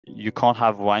You can't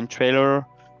have one trailer.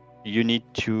 You need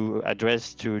to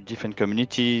address to different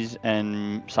communities,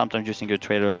 and sometimes you think a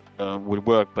trailer will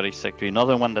work, but it's actually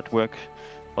another one that works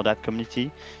for that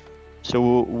community.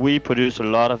 So we produce a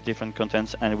lot of different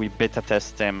contents and we beta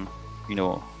test them,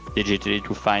 digitally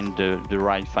to find the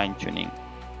right fine tuning.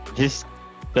 This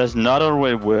does not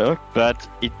always work, but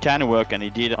it can work, and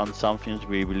it did on some films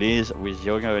we release with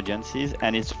younger audiences,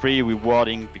 and it's pretty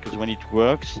rewarding because when it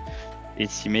works,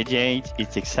 it's immediate,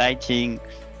 it's exciting.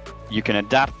 You can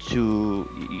adapt to,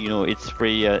 it's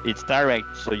free, it's direct,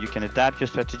 so you can adapt your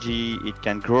strategy, it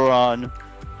can grow on,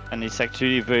 and it's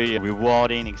actually very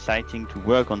rewarding, exciting to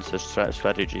work on such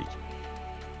strategies.